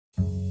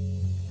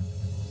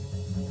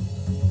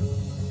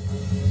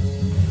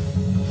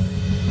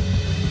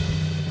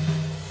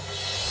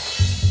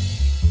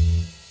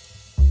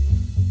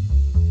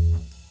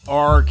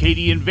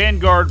Arcadian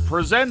Vanguard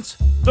presents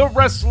The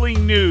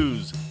Wrestling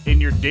News in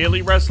your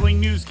daily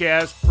wrestling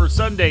newscast for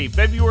Sunday,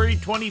 February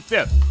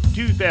 25th,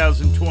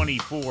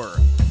 2024.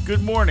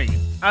 Good morning,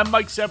 I'm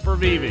Mike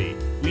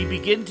Sempervive. We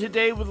begin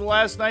today with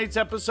last night's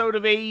episode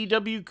of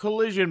AEW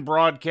Collision,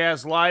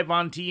 broadcast live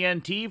on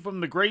TNT from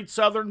the Great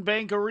Southern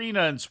Bank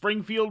Arena in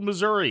Springfield,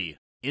 Missouri.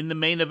 In the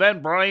main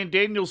event, Bryan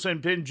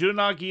Danielson pinned Jun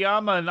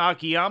Akiyama in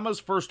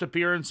Akiyama's first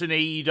appearance in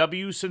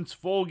AEW since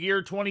Full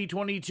Gear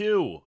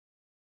 2022.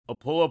 A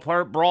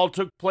pull-apart brawl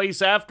took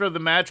place after the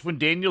match when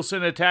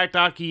Danielson attacked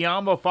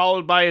Akiyama,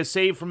 followed by a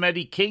save from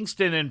Eddie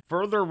Kingston and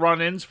further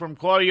run-ins from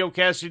Claudio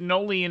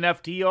Castagnoli and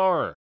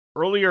FTR.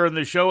 Earlier in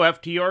the show,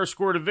 FTR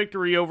scored a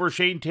victory over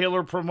Shane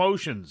Taylor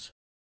Promotions.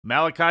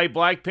 Malachi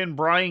Black pinned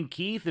Brian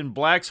Keith in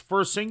Black's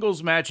first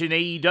singles match in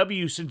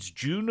AEW since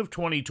June of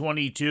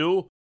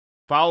 2022.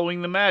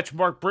 Following the match,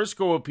 Mark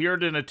Briscoe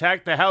appeared and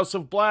attacked the House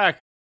of Black,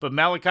 but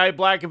Malachi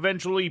Black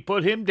eventually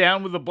put him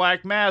down with a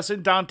Black Mass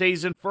in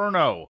Dante's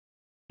Inferno.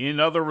 In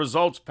other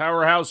results,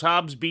 Powerhouse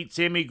Hobbs beat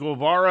Sammy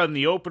Guevara in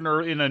the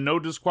opener in a no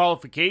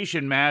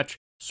disqualification match.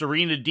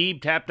 Serena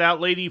Deeb tapped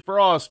out Lady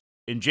Frost,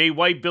 and Jay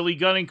White, Billy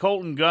Gunn, and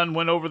Colton Gunn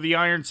went over the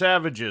Iron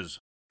Savages.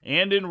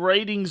 And in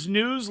ratings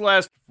news,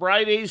 last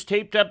Friday's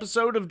taped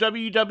episode of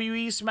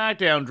WWE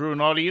SmackDown drew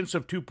an audience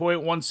of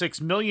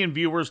 2.16 million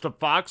viewers to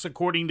Fox,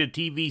 according to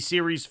TV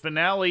series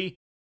finale.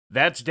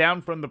 That's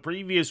down from the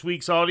previous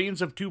week's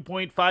audience of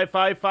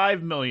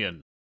 2.555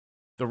 million.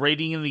 The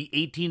rating in the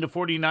 18 to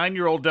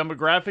 49-year-old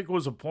demographic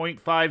was a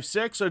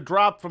 0.56, a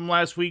drop from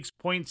last week's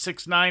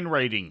 0.69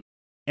 rating.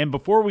 And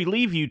before we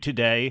leave you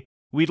today,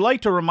 we'd like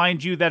to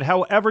remind you that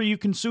however you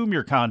consume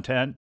your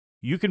content,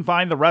 you can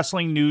find the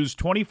wrestling news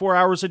 24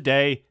 hours a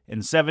day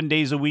and 7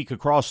 days a week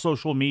across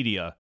social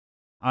media.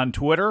 On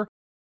Twitter,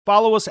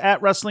 follow us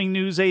at Wrestling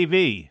News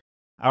AV.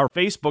 Our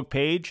Facebook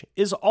page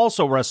is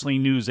also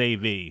Wrestling News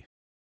AV.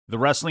 The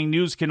Wrestling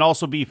News can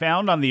also be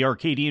found on the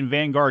Arcadian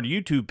Vanguard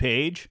YouTube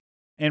page.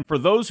 And for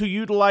those who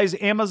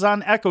utilize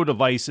Amazon Echo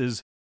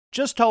devices,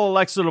 just tell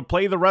Alexa to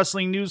play the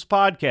Wrestling News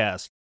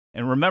podcast.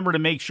 And remember to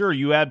make sure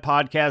you add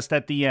podcast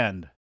at the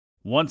end.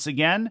 Once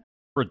again,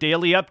 for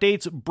daily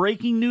updates,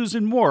 breaking news,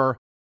 and more,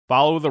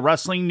 follow the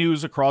Wrestling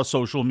News across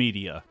social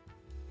media.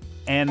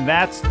 And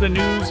that's the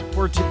news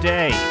for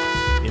today.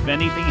 If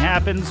anything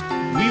happens,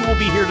 we will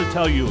be here to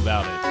tell you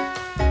about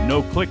it.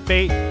 No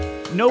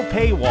clickbait, no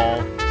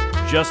paywall,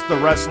 just the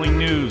Wrestling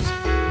News.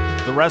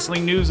 The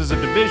Wrestling News is a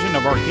division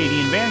of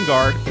Arcadian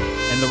Vanguard,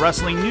 and the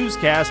Wrestling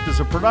Newscast is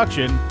a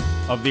production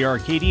of the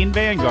Arcadian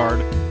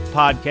Vanguard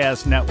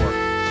Podcast Network.